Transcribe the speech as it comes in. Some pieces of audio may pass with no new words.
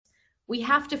we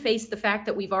have to face the fact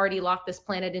that we've already locked this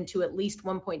planet into at least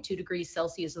 1.2 degrees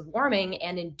Celsius of warming.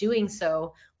 And in doing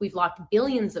so, we've locked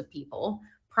billions of people,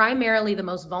 primarily the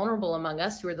most vulnerable among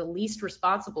us, who are the least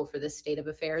responsible for this state of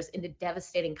affairs, into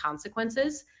devastating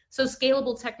consequences. So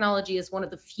scalable technology is one of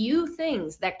the few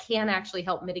things that can actually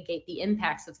help mitigate the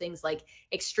impacts of things like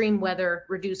extreme weather,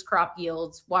 reduced crop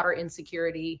yields, water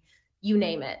insecurity, you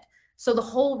name it. So the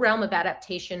whole realm of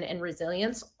adaptation and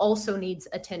resilience also needs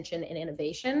attention and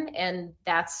innovation. And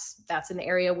that's an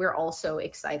area we're also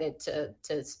excited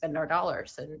to spend our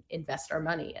dollars and invest our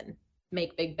money and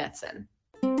make big bets in.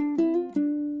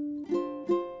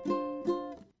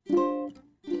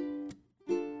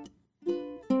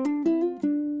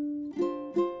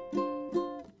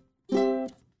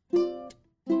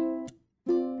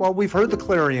 Well, we've heard the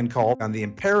clarion call on the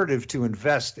imperative to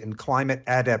invest in climate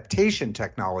adaptation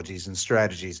technologies and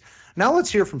strategies. Now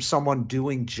let's hear from someone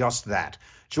doing just that.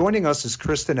 Joining us is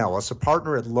Kristen Ellis, a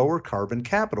partner at Lower Carbon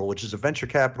Capital, which is a venture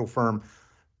capital firm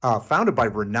founded by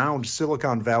renowned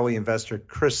Silicon Valley investor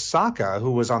Chris Sacca,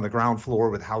 who was on the ground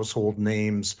floor with household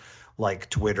names like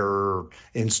Twitter,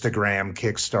 Instagram,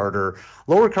 Kickstarter.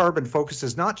 Lower Carbon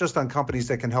focuses not just on companies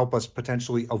that can help us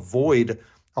potentially avoid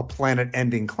a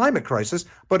planet-ending climate crisis,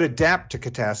 but adapt to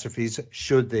catastrophes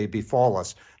should they befall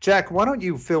us. Jack, why don't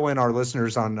you fill in our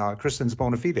listeners on Kristen's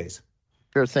bona fides?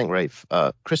 Sure thing, Rafe.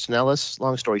 Kristen Ellis,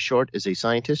 long story short, is a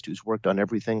scientist who's worked on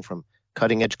everything from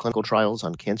cutting-edge clinical trials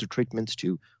on cancer treatments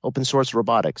to open-source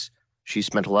robotics. She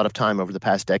spent a lot of time over the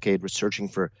past decade researching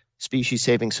for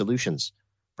species-saving solutions,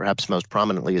 perhaps most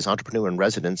prominently as entrepreneur in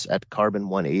residence at Carbon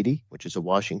 180, which is a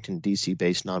Washington,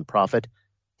 D.C.-based nonprofit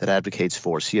that advocates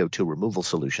for CO2 removal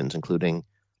solutions, including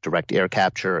direct air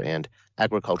capture and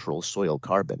agricultural soil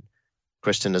carbon.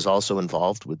 Kristen is also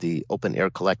involved with the Open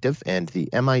Air Collective and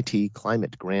the MIT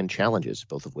Climate Grand Challenges,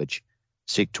 both of which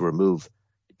seek to remove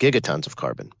gigatons of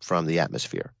carbon from the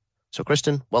atmosphere. So,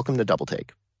 Kristen, welcome to Double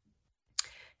Take.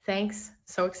 Thanks.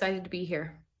 So excited to be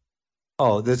here.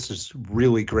 Oh, this is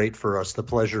really great for us. The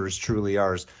pleasure is truly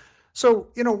ours. So,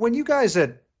 when you guys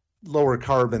at Lower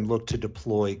Carbon look to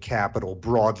deploy capital,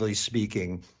 broadly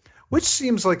speaking, which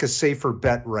seems like a safer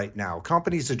bet right now?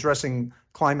 Companies addressing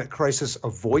climate crisis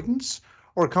avoidance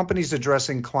or companies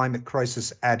addressing climate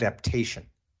crisis adaptation?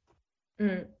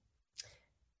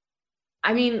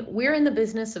 I mean, we're in the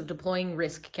business of deploying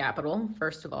risk capital,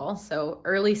 first of all. So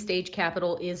early stage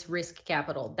capital is risk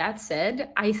capital. That said,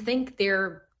 I think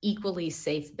they're equally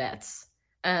safe bets.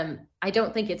 I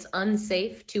don't think it's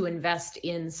unsafe to invest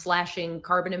in slashing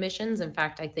carbon emissions. In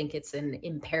fact, I think it's an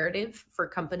imperative for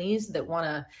companies that want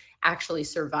to actually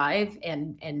survive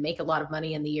and make a lot of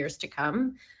money in the years to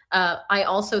come. I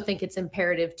also think it's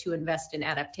imperative to invest in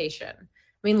adaptation.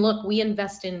 I mean, look, we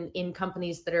invest in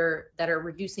companies that are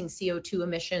reducing CO2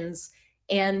 emissions,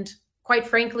 and quite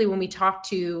frankly, when we talk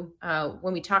to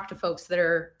folks that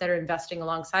are investing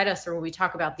alongside us, or when we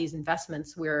talk about these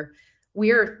investments, we're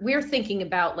thinking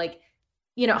about, like,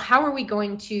 how are we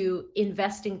going to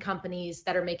invest in companies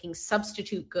that are making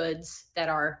substitute goods that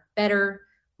are better,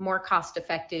 more cost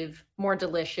effective, more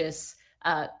delicious,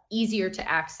 easier to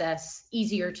access,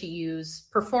 easier to use,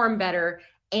 perform better,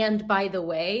 and by the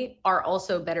way, are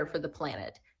also better for the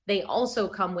planet. They also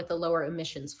come with a lower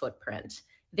emissions footprint.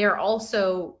 They're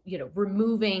also,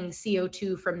 removing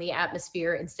CO2 from the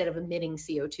atmosphere instead of emitting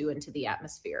CO2 into the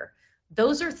atmosphere.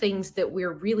 Those are things that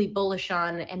we're really bullish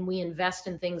on, and we invest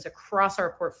in things across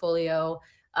our portfolio,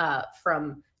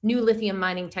 from new lithium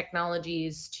mining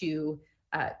technologies to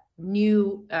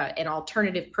new and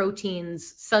alternative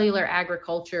proteins, cellular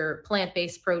agriculture,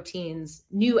 plant-based proteins,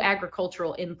 new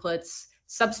agricultural inputs,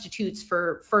 substitutes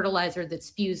for fertilizer that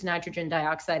spews nitrogen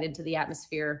dioxide into the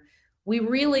atmosphere. We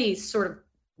really sort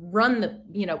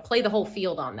of play the whole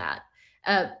field on that.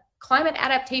 Climate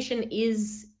adaptation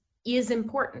is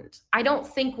important. I don't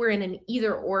think we're in an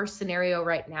either or scenario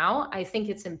right now. I think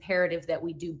it's imperative that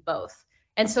we do both.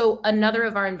 And so another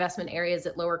of our investment areas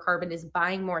at Lower Carbon is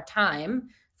buying more time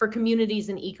for communities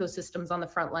and ecosystems on the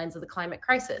front lines of the climate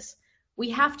crisis. We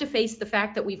have to face the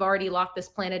fact that we've already locked this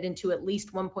planet into at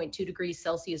least 1.2 degrees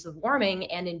Celsius of warming.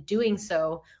 And in doing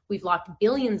so, we've locked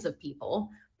billions of people,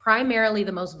 primarily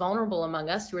the most vulnerable among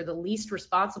us, who are the least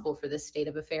responsible for this state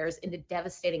of affairs, into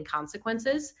devastating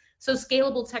consequences. So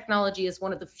scalable technology is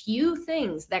one of the few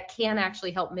things that can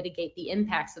actually help mitigate the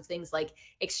impacts of things like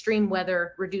extreme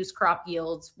weather, reduced crop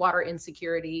yields, water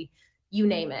insecurity, you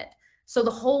name it. So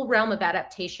the whole realm of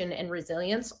adaptation and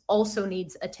resilience also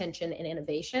needs attention and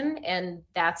innovation. And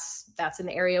that's an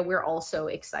area we're also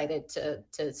excited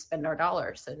to spend our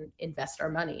dollars and invest our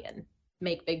money and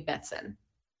make big bets in.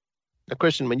 Now,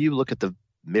 Kristen, when you look at the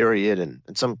myriad and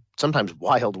sometimes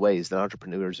wild ways that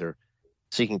entrepreneurs are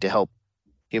seeking to help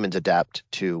humans adapt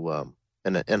to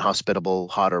an inhospitable,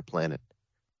 hotter planet.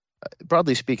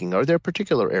 Broadly speaking, are there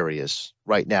particular areas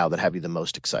right now that have you the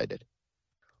most excited?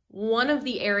 One of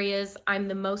the areas I'm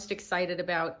the most excited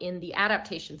about in the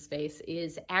adaptation space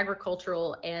is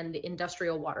agricultural and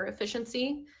industrial water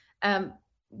efficiency.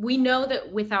 We know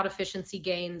that without efficiency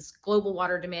gains, global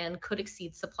water demand could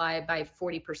exceed supply by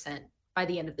 40% by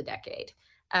the end of the decade.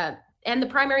 And the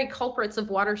primary culprits of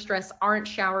water stress aren't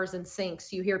showers and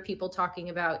sinks. You hear people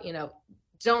talking about,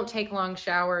 don't take long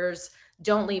showers,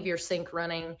 don't leave your sink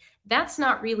running. That's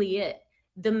not really it.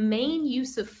 The main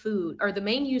use of food, or the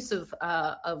main use of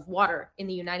water in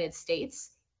the United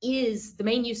States, is the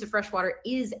main use of fresh water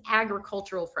is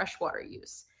agricultural freshwater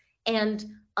use. And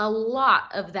a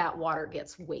lot of that water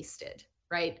gets wasted,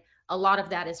 right? A lot of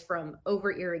that is from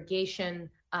over irrigation,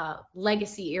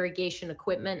 legacy irrigation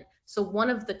equipment. So one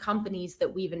of the companies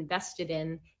that we've invested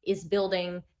in is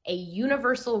building a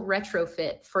universal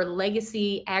retrofit for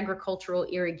legacy agricultural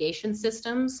irrigation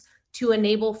systems to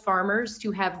enable farmers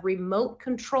to have remote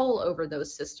control over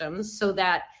those systems so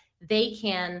that they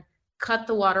can cut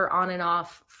the water on and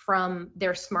off from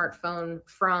their smartphone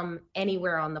from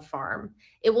anywhere on the farm.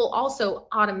 It will also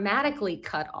automatically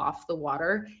cut off the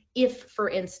water if, for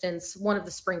instance, one of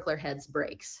the sprinkler heads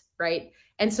breaks, right?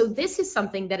 And so this is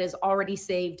something that has already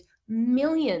saved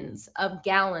millions of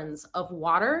gallons of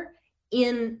water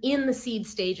in the seed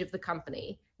stage of the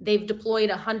company. They've deployed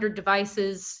 100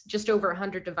 devices, just over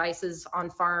 100 devices on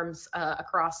farms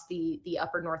across the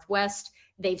upper Northwest.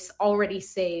 They've already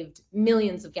saved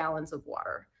millions of gallons of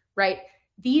water, right?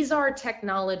 These are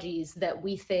technologies that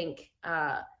we think,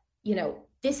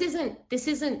 this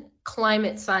isn't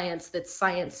climate science that's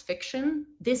science fiction.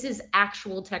 This is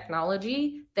actual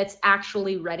technology that's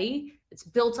actually ready. It's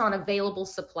built on available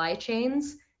supply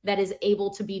chains that is able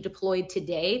to be deployed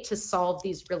today to solve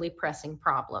these really pressing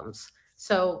problems.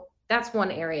 So that's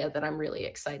one area that I'm really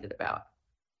excited about.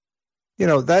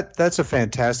 That's a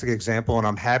fantastic example, and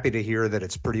I'm happy to hear that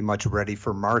it's pretty much ready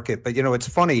for market. But, it's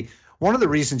funny. One of the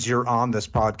reasons you're on this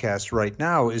podcast right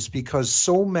now is because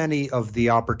so many of the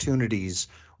opportunities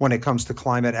when it comes to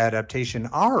climate adaptation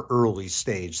are early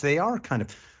stage. They are kind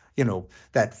of,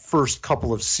 that first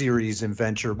couple of series in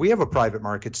venture. We have a private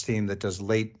markets team that does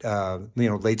late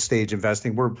stage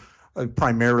investing. We're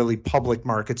primarily public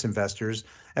markets investors.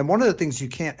 And one of the things you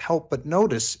can't help but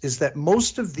notice is that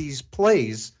most of these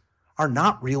plays are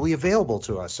not really available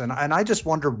to us. And I just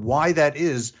wonder why that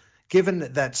is,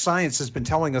 given that science has been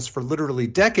telling us for literally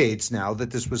decades now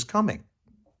that this was coming.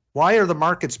 Why are the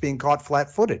markets being caught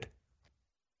flat-footed?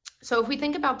 So if we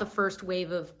think about the first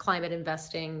wave of climate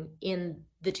investing in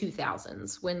the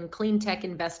 2000s, when clean tech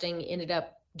investing ended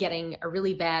up getting a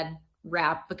really bad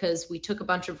rap because we took a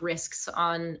bunch of risks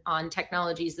on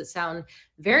technologies that sound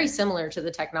very similar to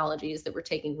the technologies that we're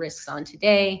taking risks on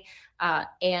today,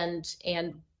 and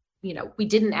we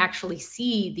didn't actually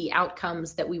see the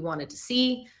outcomes that we wanted to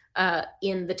see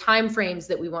in the timeframes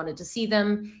that we wanted to see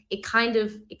them. It kind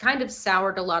of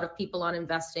soured a lot of people on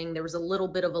investing. There was a little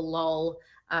bit of a lull.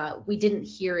 We didn't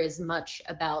hear as much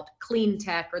about clean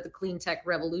tech or the clean tech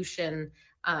revolution,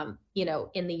 in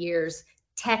the years.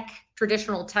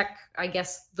 Traditional tech, I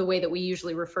guess the way that we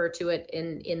usually refer to it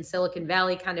in Silicon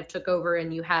Valley, kind of took over,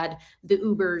 and you had the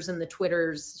Ubers and the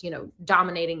Twitters,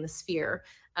 dominating the sphere.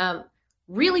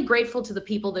 Really grateful to the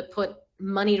people that put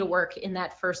money to work in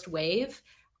that first wave.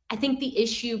 I think the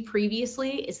issue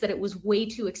previously is that it was way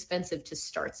too expensive to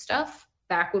start stuff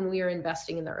back when we were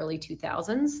investing in the early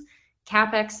 2000s.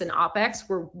 CapEx and OpEx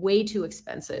were way too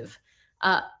expensive.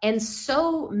 And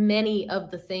so many of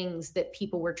the things that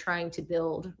people were trying to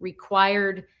build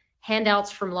required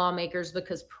handouts from lawmakers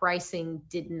because pricing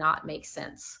did not make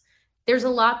sense. There's a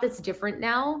lot that's different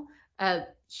now.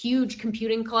 Huge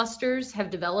computing clusters have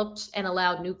developed and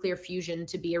allowed nuclear fusion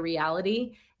to be a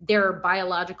reality. There are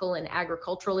biological and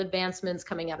agricultural advancements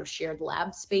coming out of shared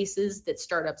lab spaces that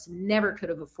startups never could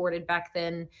have afforded back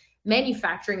then.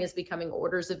 Manufacturing is becoming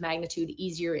orders of magnitude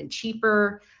easier and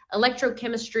cheaper.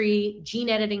 Electrochemistry, gene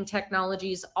editing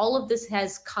technologies, all of this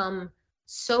has come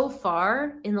so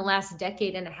far in the last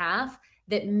decade and a half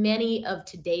that many of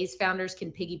today's founders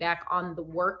can piggyback on the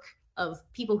work of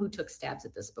people who took stabs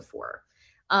at this before.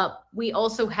 We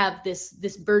also have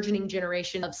this burgeoning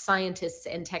generation of scientists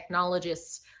and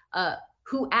technologists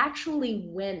who actually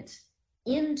went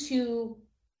into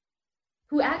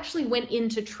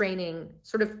training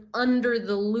sort of under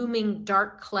the looming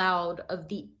dark cloud of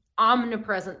the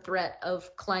omnipresent threat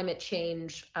of climate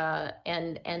change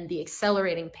and the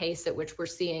accelerating pace at which we're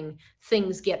seeing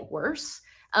things get worse.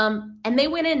 And they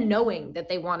went in knowing that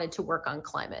they wanted to work on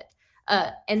climate.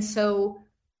 And so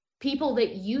people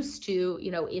that used to,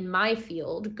 in my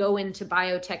field, go into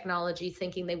biotechnology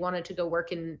thinking they wanted to go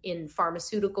work in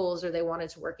pharmaceuticals, or they wanted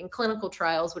to work in clinical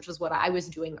trials, which is what I was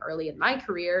doing early in my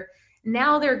career.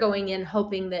 Now they're going in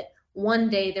hoping that one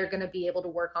day they're going to be able to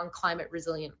work on climate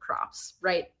resilient crops,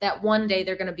 right? That one day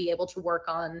they're going to be able to work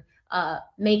on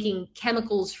making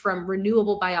chemicals from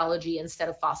renewable biology instead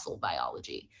of fossil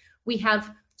biology. We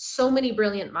have so many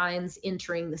brilliant minds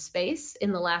entering the space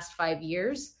in the last 5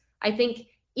 years. I think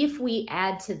if we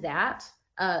add to that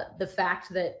the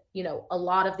fact that, a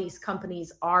lot of these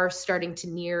companies are starting to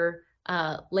near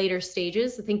later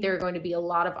stages, I think there are going to be a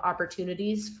lot of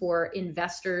opportunities for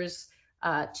investors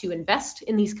to invest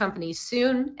in these companies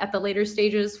soon at the later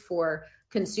stages, for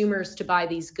consumers to buy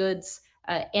these goods,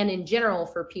 and in general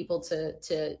for people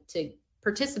to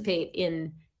participate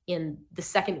in the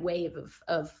second wave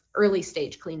of early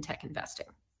stage clean tech investing.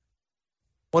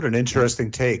 What an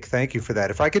interesting take. Thank you for that.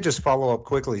 If I could just follow up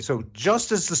quickly. So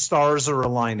just as the stars are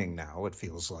aligning now, it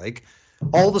feels like,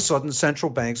 all of a sudden central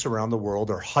banks around the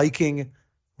world are hiking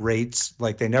rates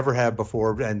like they never have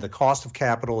before, and the cost of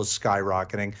capital is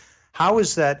skyrocketing. How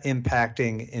is that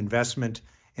impacting investment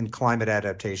in climate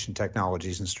adaptation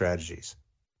technologies and strategies?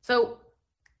 So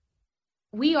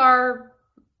we are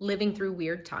living through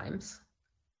weird times,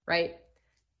 right?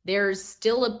 There's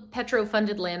still a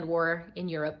petro-funded land war in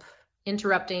Europe,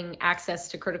 interrupting access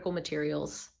to critical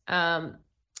materials.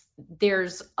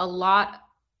 There's a lot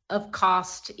of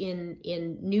cost in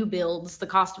new builds. The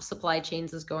cost of supply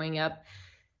chains is going up.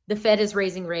 The Fed is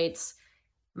raising rates.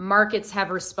 Markets have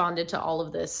responded to all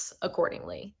of this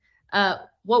accordingly.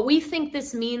 What we think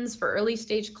this means for early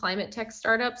stage climate tech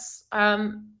startups,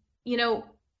 a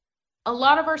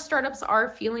lot of our startups are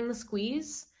feeling the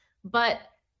squeeze, but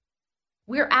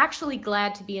we're actually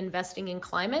glad to be investing in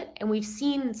climate, and we've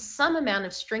seen some amount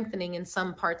of strengthening in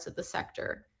some parts of the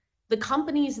sector. The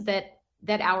companies that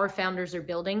our founders are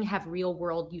building have real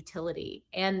world utility,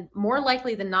 and more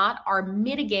likely than not are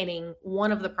mitigating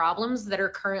one of the problems that are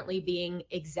currently being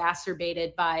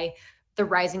exacerbated by the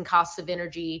rising costs of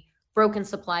energy, broken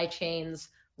supply chains,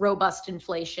 robust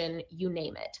inflation, you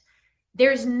name it.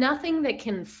 There's nothing that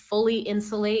can fully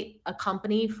insulate a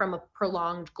company from a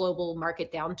prolonged global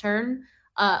market downturn.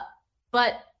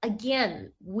 But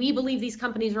again, we believe these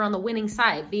companies are on the winning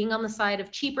side, being on the side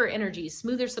of cheaper energy,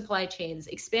 smoother supply chains,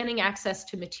 expanding access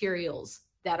to materials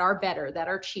that are better, that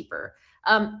are cheaper.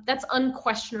 That's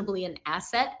unquestionably an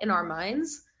asset in our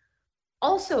minds.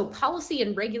 Also, policy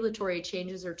and regulatory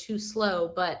changes are too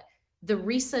slow, but the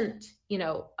recent,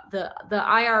 the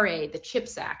IRA, the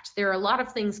CHIPS Act, there are a lot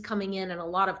of things coming in and a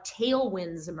lot of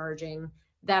tailwinds emerging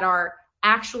that are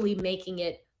actually making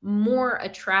it more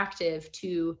attractive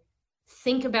to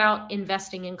think about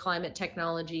investing in climate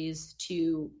technologies,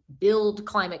 to build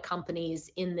climate companies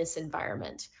in this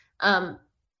environment.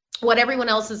 What everyone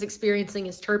else is experiencing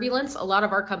is turbulence. A lot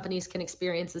of our companies can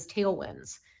experience as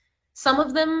tailwinds. Some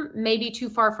of them may be too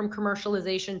far from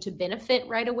commercialization to benefit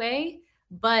right away,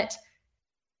 but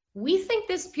we think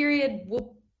this period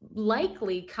will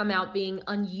likely come out being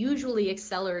unusually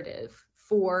accelerative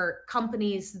for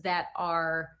companies that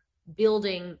are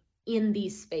building in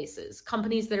these spaces,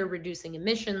 companies that are reducing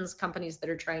emissions, companies that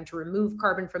are trying to remove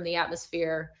carbon from the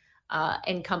atmosphere,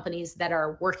 and companies that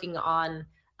are working on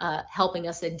helping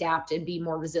us adapt and be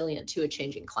more resilient to a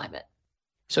changing climate.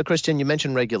 So, Kristen, you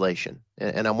mentioned regulation,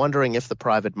 and I'm wondering if the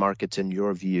private markets, in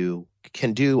your view,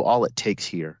 can do all it takes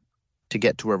here to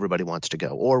get to where everybody wants to go,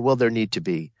 or will there need to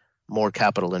be more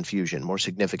capital infusion, more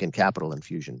significant capital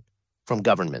infusion from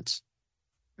governments?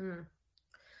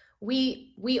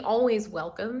 We always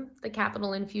welcome the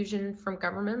capital infusion from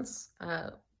governments.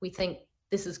 We think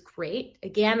this is great.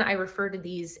 Again, I refer to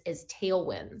these as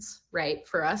tailwinds, right,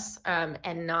 for us,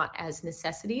 and not as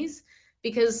necessities,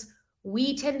 because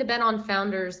we tend to bet on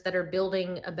founders that are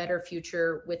building a better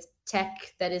future with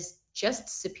tech that is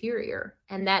just superior,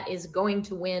 and that is going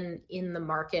to win in the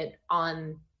market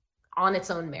on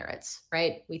its own merits,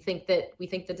 right? We think that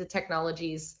the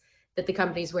technologies that the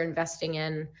companies we're investing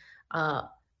in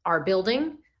are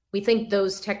building, we think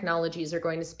those technologies are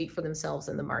going to speak for themselves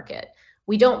in the market.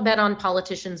 We don't bet on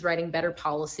politicians writing better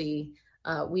policy.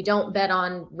 We don't bet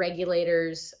on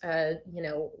regulators,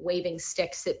 waving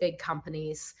sticks at big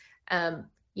companies.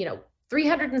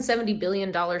 $370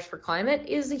 billion for climate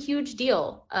is a huge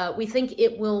deal. We think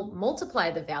it will multiply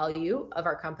the value of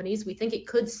our companies. We think it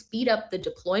could speed up the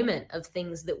deployment of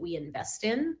things that we invest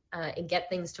in and get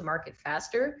things to market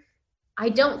faster. I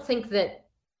don't think that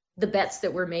the bets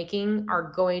that we're making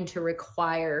are going to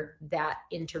require that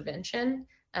intervention.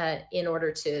 in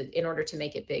order to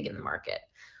make it big in the market.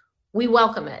 We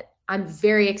welcome it. I'm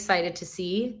very excited to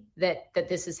see that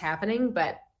this is happening,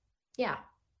 but yeah.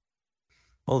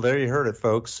 Well, there you heard it,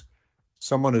 folks.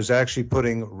 Someone who's actually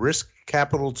putting risk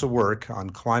capital to work on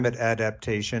climate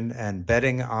adaptation and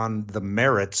betting on the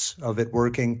merits of it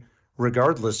working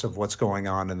regardless of what's going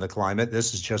on in the climate.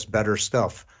 This is just better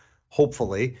stuff,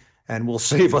 hopefully, and will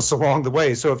save us along the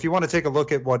way. So if you want to take a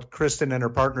look at what Kristen and her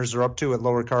partners are up to at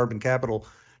Lower Carbon Capital,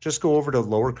 just go over to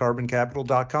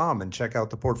lowercarboncapital.com and check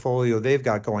out the portfolio they've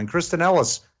got going. Kristen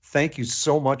Ellis, thank you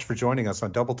so much for joining us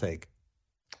on Double Take.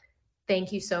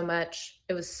 Thank you so much.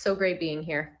 It was so great being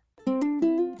here.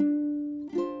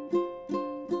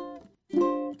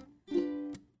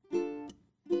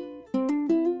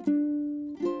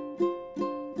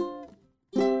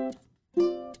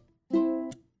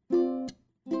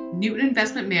 Newton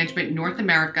Investment Management North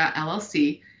America,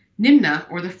 LLC,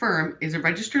 NIMNA, or the firm, is a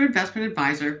registered investment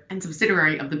advisor and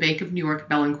subsidiary of the Bank of New York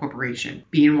Mellon Corporation,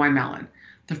 BNY Mellon.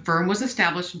 The firm was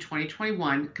established in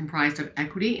 2021, comprised of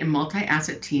equity and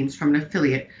multi-asset teams from an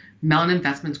affiliate, Mellon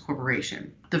Investments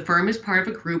Corporation. The firm is part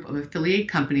of a group of affiliate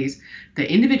companies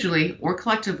that individually or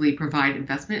collectively provide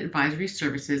investment advisory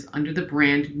services under the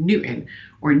brand Newton,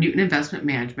 or Newton Investment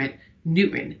Management,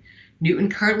 Newton. Newton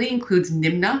currently includes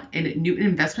NIMNA and Newton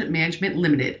Investment Management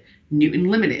Limited, Newton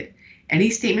Limited. Any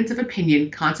statements of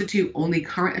opinion constitute only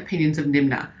current opinions of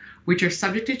NIMNA, which are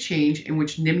subject to change and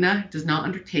which NIMNA does not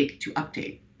undertake to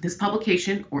update. This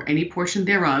publication, or any portion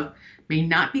thereof, may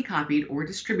not be copied or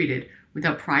distributed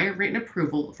without prior written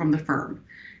approval from the firm.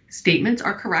 Statements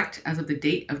are correct as of the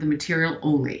date of the material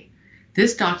only.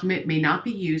 This document may not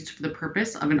be used for the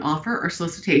purpose of an offer or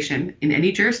solicitation in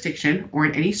any jurisdiction or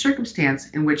in any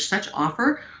circumstance in which such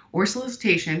offer or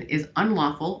solicitation is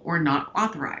unlawful or not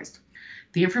authorized.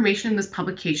 The information in this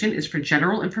publication is for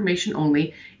general information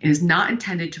only and is not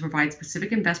intended to provide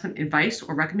specific investment advice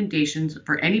or recommendations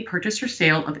for any purchase or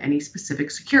sale of any specific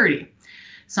security.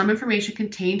 Some information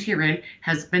contained herein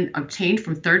has been obtained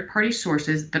from third-party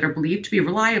sources that are believed to be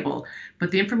reliable,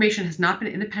 but the information has not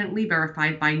been independently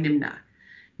verified by NIMNA.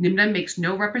 NIMNA makes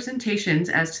no representations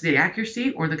as to the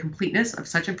accuracy or the completeness of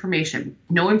such information.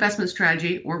 No investment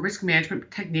strategy or risk management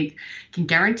technique can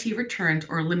guarantee returns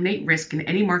or eliminate risk in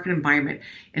any market environment,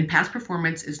 and past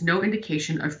performance is no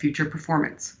indication of future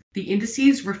performance. The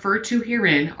indices referred to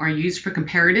herein are used for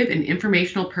comparative and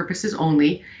informational purposes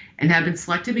only and have been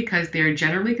selected because they are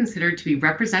generally considered to be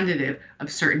representative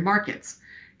of certain markets.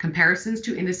 Comparisons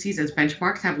to indices as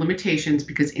benchmarks have limitations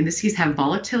because indices have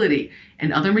volatility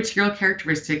and other material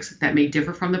characteristics that may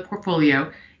differ from the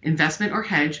portfolio, investment, or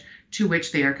hedge to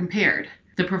which they are compared.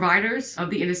 The providers of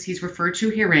the indices referred to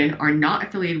herein are not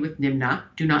affiliated with NIMNA,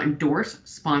 do not endorse,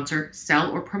 sponsor,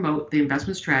 sell, or promote the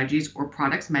investment strategies or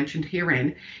products mentioned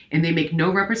herein, and they make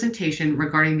no representation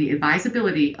regarding the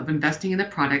advisability of investing in the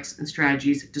products and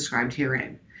strategies described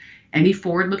herein. Any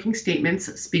forward-looking statements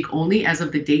speak only as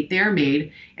of the date they are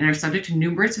made and are subject to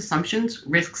numerous assumptions,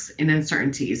 risks, and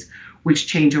uncertainties, which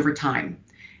change over time.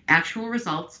 Actual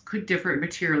results could differ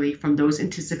materially from those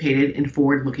anticipated in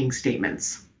forward-looking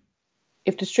statements.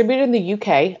 If distributed in the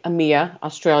UK, EMEA,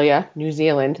 Australia, New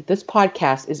Zealand, this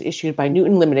podcast is issued by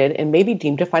Newton Limited and may be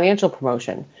deemed a financial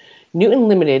promotion. Newton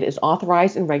Limited is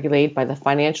authorized and regulated by the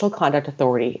Financial Conduct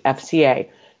Authority, FCA,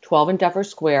 12 Endeavour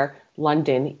Square,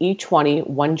 London, E20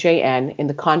 1JN, in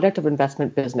the conduct of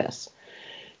investment business.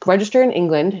 Register in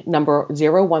England, number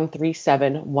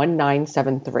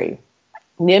 01371973.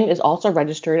 NIM is also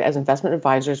registered as investment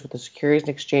advisors with the Securities and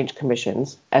Exchange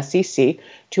Commission's, SEC,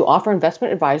 to offer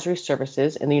investment advisory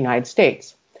services in the United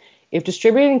States. If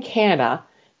distributed in Canada,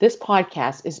 this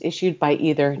podcast is issued by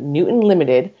either Newton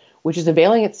Limited, which is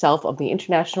availing itself of the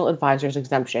International Advisors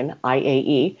Exemption,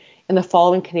 IAE, in the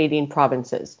following Canadian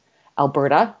provinces: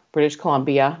 Alberta, British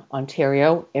Columbia,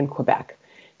 Ontario, and Quebec.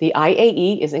 The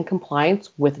IAE is in compliance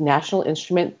with National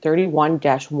Instrument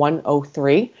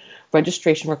 31-103,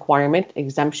 registration requirement,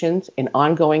 exemptions, and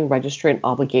ongoing registrant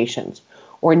obligations,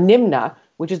 or NIMNA,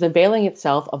 which is availing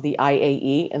itself of the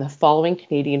IAE in the following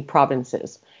Canadian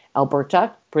provinces: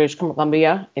 Alberta, British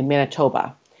Columbia, and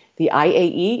Manitoba. The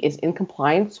IAE is in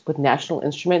compliance with National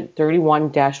Instrument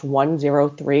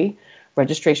 31-103,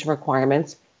 registration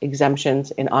requirements,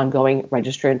 exemptions, and ongoing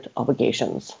registrant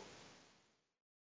obligations.